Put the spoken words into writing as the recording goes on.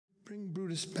Bring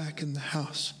Brutus back in the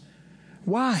house.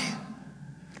 Why?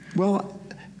 Well,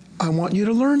 I want you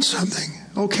to learn something.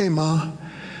 Okay, Ma.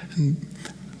 And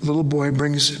little boy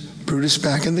brings Brutus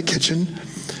back in the kitchen,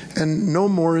 and no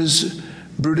more is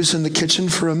Brutus in the kitchen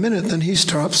for a minute than he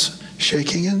stops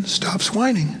shaking and stops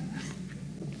whining.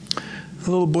 The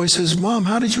little boy says, Mom,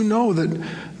 how did you know that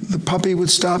the puppy would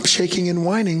stop shaking and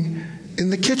whining in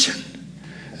the kitchen?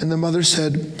 And the mother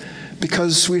said,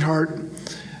 because, sweetheart,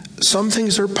 some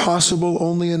things are possible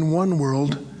only in one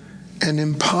world and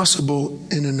impossible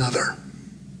in another.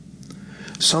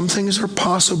 Some things are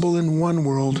possible in one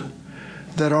world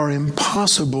that are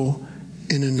impossible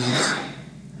in another.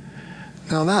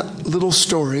 Now that little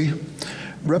story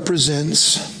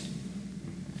represents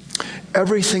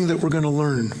everything that we're going to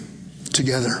learn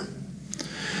together.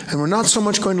 And we're not so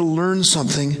much going to learn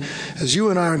something as you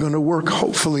and I are going to work,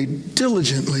 hopefully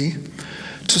diligently,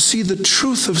 to see the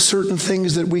truth of certain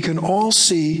things that we can all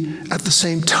see at the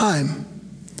same time.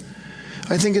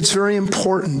 I think it's very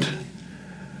important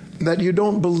that you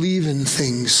don't believe in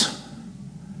things,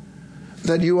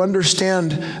 that you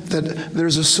understand that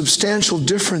there's a substantial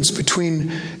difference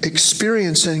between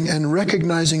experiencing and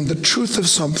recognizing the truth of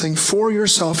something for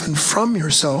yourself and from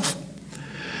yourself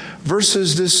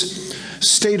versus this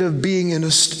state of being in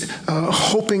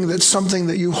hoping that something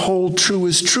that you hold true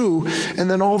is true,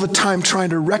 and then all the time trying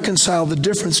to reconcile the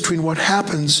difference between what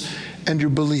happens and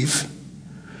your belief.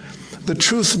 The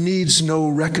truth needs no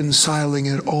reconciling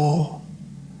at all,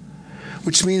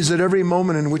 which means that every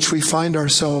moment in which we find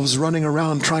ourselves running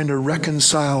around trying to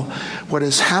reconcile what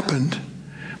has happened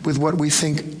with what we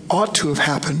think ought to have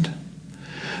happened,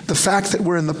 the fact that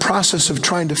we're in the process of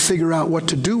trying to figure out what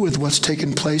to do with what's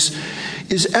taken place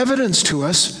is evidence to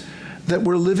us that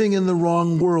we're living in the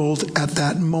wrong world at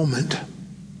that moment.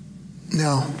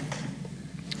 Now,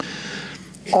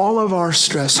 all of our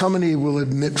stress, how many will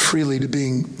admit freely to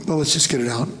being, well, let's just get it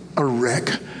out, a wreck,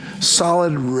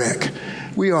 solid wreck?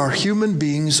 We are human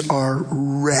beings, are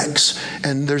wrecks.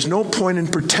 And there's no point in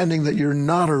pretending that you're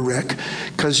not a wreck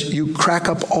because you crack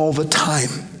up all the time.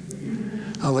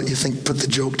 I'll let you put the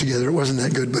joke together. It wasn't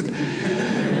that good, but...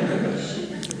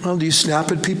 Well, do you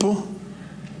snap at people?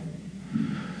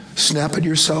 Snap at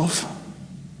yourself?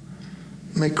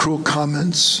 Make cruel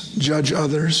comments? Judge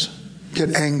others?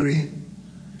 Get angry?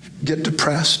 Get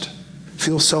depressed?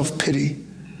 Feel self-pity?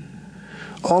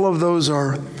 All of those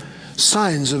are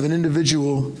signs of an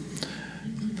individual.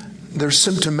 They're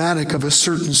symptomatic of a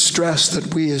certain stress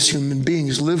that we as human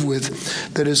beings live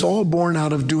with that is all born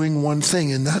out of doing one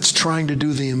thing, and that's trying to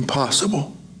do the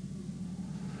impossible.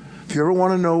 If you ever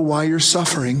want to know why you're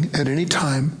suffering at any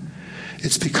time,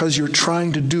 it's because you're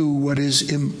trying to do what is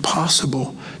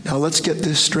impossible. Now let's get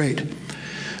this straight.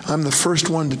 I'm the first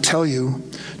one to tell you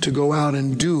to go out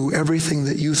and do everything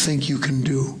that you think you can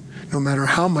do, no matter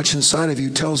how much inside of you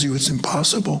tells you it's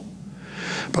impossible.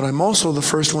 But I'm also the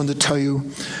first one to tell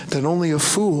you that only a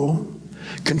fool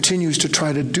continues to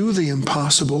try to do the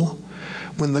impossible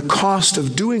when the cost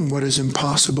of doing what is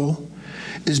impossible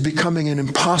is becoming an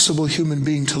impossible human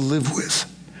being to live with,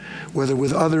 whether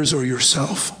with others or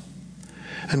yourself.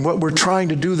 And what we're trying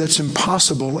to do that's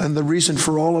impossible, and the reason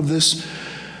for all of this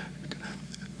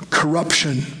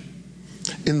corruption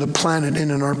in the planet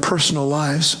and in our personal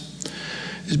lives,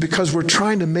 is because we're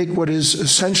trying to make what is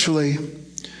essentially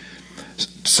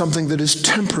something that is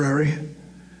temporary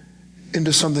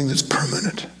into something that's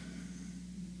permanent.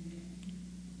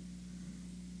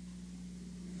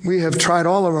 We have tried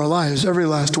all of our lives, every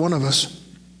last one of us,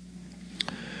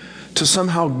 to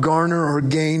somehow garner or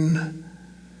gain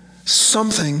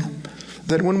something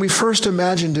that when we first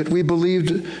imagined it, we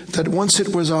believed that once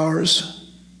it was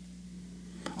ours,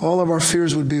 all of our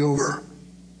fears would be over.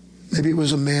 Maybe it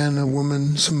was a man, a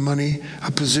woman, some money,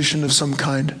 a position of some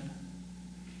kind.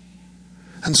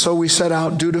 And so we set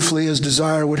out dutifully, as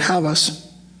desire would have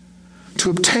us,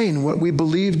 to obtain what we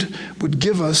believed would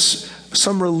give us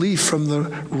some relief from the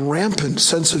rampant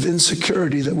sense of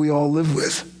insecurity that we all live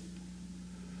with.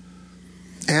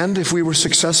 And if we were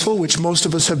successful, which most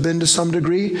of us have been to some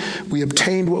degree, we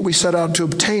obtained what we set out to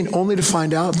obtain, only to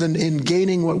find out that in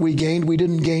gaining what we gained, we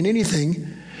didn't gain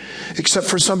anything except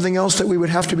for something else that we would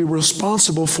have to be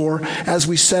responsible for as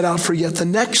we set out for yet the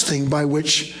next thing by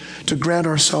which to grant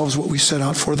ourselves what we set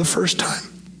out for the first time.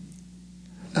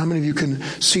 How many of you can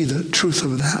see the truth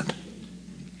of that?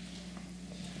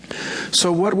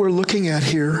 So what we're looking at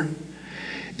here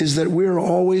is that we're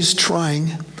always trying,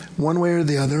 one way or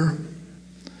the other,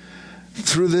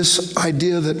 through this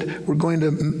idea that we're going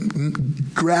to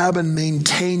grab and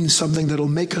maintain something that'll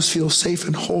make us feel safe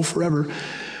and whole forever.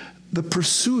 The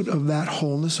pursuit of that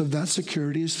wholeness, of that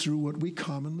security, is through what we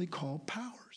commonly call power.